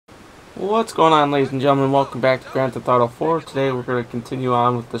What's going on, ladies and gentlemen? Welcome back to Grand Theft Auto 4. Today we're going to continue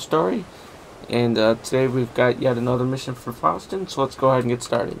on with the story. And today we've got yet another mission for Faustin, so let's go ahead and get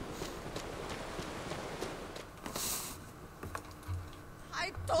started.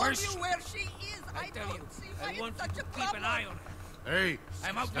 I told you where she is. I tell you, I want you to keep an eye on her. Hey,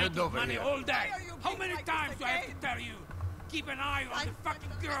 I'm out stand making over money here. all day. How being many like times this do I have to again? tell you? Keep an eye on the fucking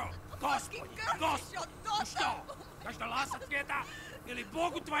girl. Господи, Господи, ну что? Что ласа цвета? Или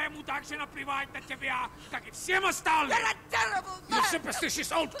Богу твоему так же наплевать на тебя, как и всем остальным? You're a terrible You man!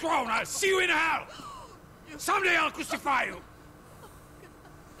 superstitious old crone! I'll see you in hell! Someday I'll crucify you!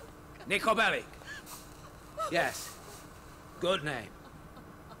 Nico Bellic. Yes. Good name.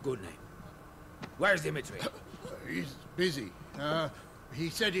 Good name. Where's Dimitri? He's busy. He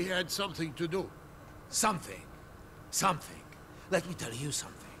said he had something to do. Something. Something. Let me tell you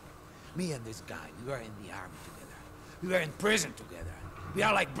something. Me and this guy, we were in the army together. We were in prison together. We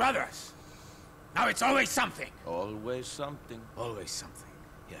are like brothers. Now it's always something. Always something. Always something.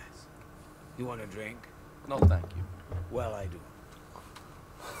 Yes. You want a drink? No, thank you. Well, I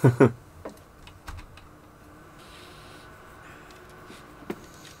do.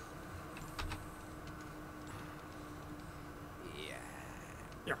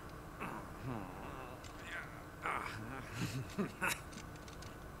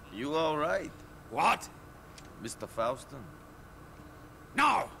 You all right, What? Mr. Faustin?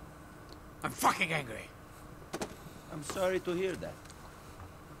 No! I'm fucking angry. I'm sorry to hear that.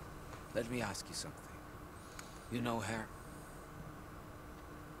 Let me ask you something. You know her?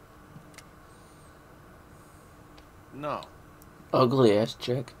 No. Ugly ass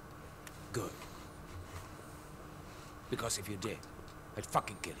chick. Good. Because if you did, I'd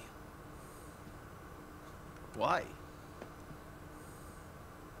fucking kill you. Why?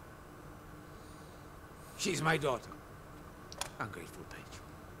 She's my daughter. Ungrateful bitch.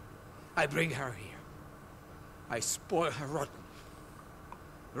 I bring her here. I spoil her rotten.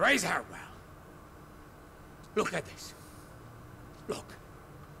 Raise her well. Look at this. Look.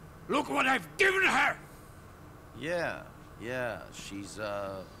 Look what I've given her! Yeah. She's,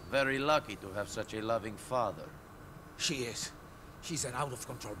 very lucky to have such a loving father. She is. She's an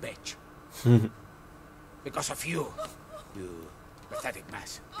out-of-control bitch. Because of you. You pathetic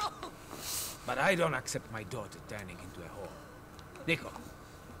mess. But I don't accept my daughter turning into a whore. Nico,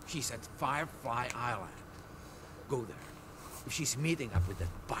 she's at Firefly Island. Go there. If she's meeting up with that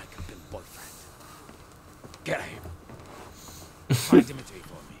bike-upping boyfriend, get him. Find Dimitri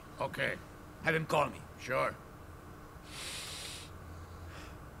for me. Okay, Have him call me. sure.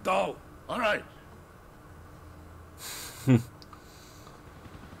 Go! All right.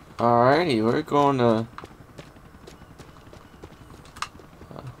 Alrighty, we're going to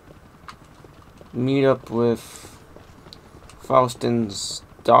meet up with Faustin's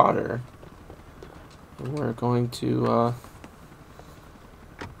daughter. And we're going to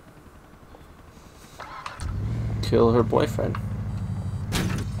kill her boyfriend.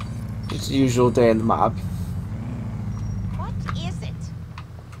 It's the usual day in the mob. What is it?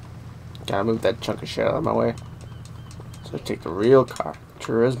 Gotta move that chunk of shit out of my way. So I take the real car.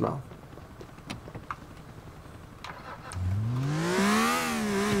 Turismo.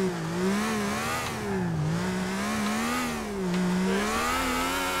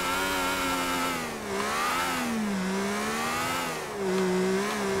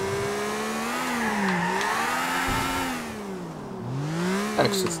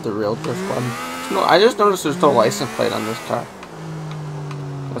 Exit's the real drift one. No, I just noticed there's no license plate on this car.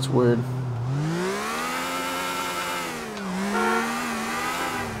 That's weird.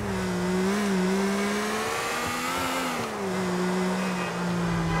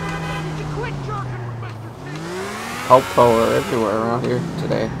 Popo are everywhere around here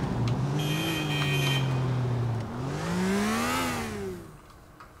today.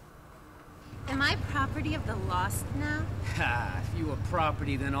 Am I property of the lost now? Ha! If you were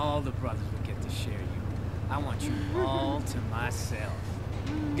property, then all the brothers would get to share you. I want you all to myself.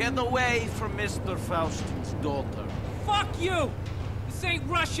 Get away from Mr. Faustin's daughter. Fuck you! This ain't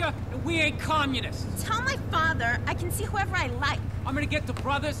Russia, and we ain't communists. Tell my father I can see whoever I like. I'm gonna get the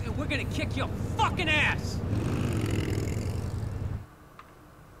brothers, and we're gonna kick your fucking ass!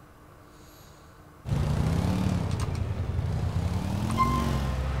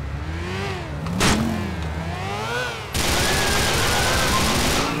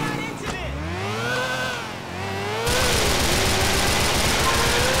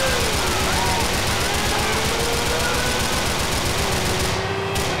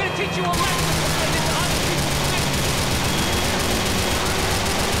 We're gonna teach you a lesson before you get to other people's business.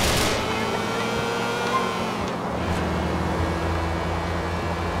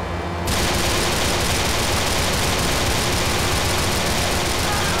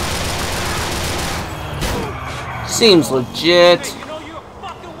 Seems legit. Hey, you know you're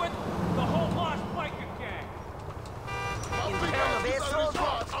fucking with the whole Lost biker gang.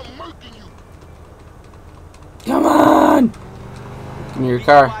 I'm murking you. Come on! Give me your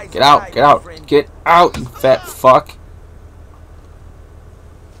car. Get out, get out, get out, you fat fuck.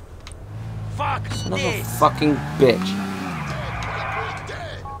 Fuck Son of a this! fucking bitch.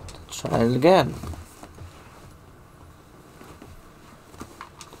 Try it again.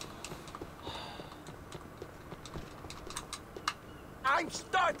 I'm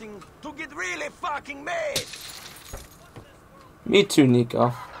starting to get really fucking mad! Me too,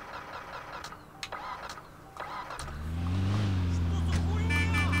 Nico.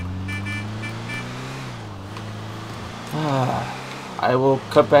 I will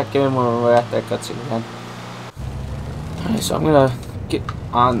cut back in when we're at that cutscene again. Alright, so I'm gonna get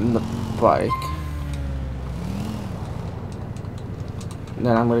on the bike. And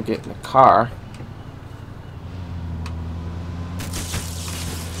then I'm gonna get in the car.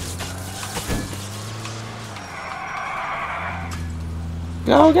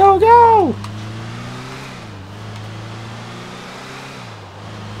 Go, go, go!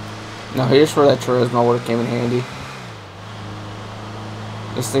 Now here's where that charisma would have came in handy.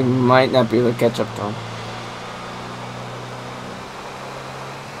 This thing might not be able to catch up to him.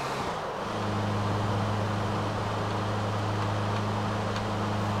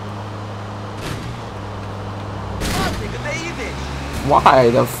 Why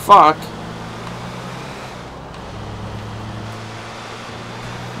the fuck?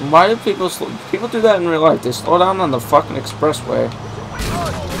 Why do people do that in real life? They slow down on the fucking expressway.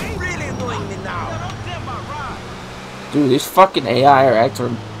 Really annoying me now. Dude, these fucking AI are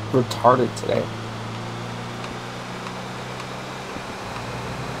acting retarded today.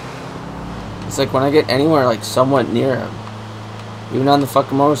 It's like when I get anywhere like somewhat near him, even on the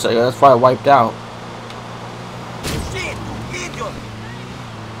fucking motorcycle, that's why I wiped out. Shit, idiot!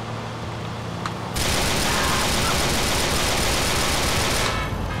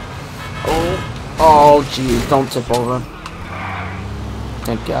 Oh, geez, don't tip over.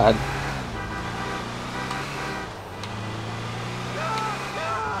 Thank God.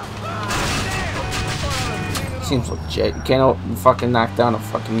 Seems legit. You can't fucking knock down a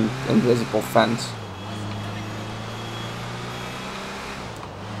fucking invisible fence.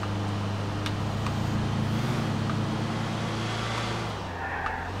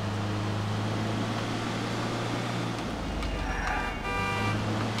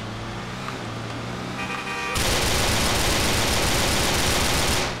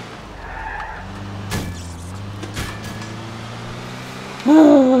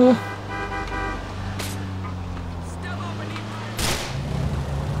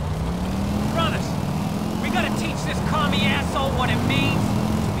 Brothers, we gotta teach this commie asshole what it means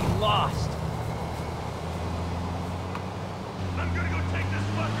to be lost. I'm gonna go take this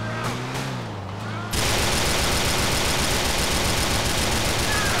fucker out.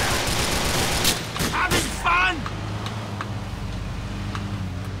 Having fun?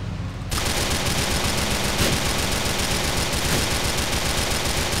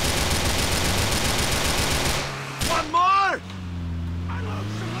 One more!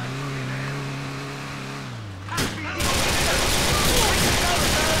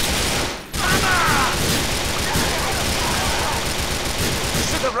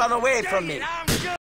 Should have run away from me.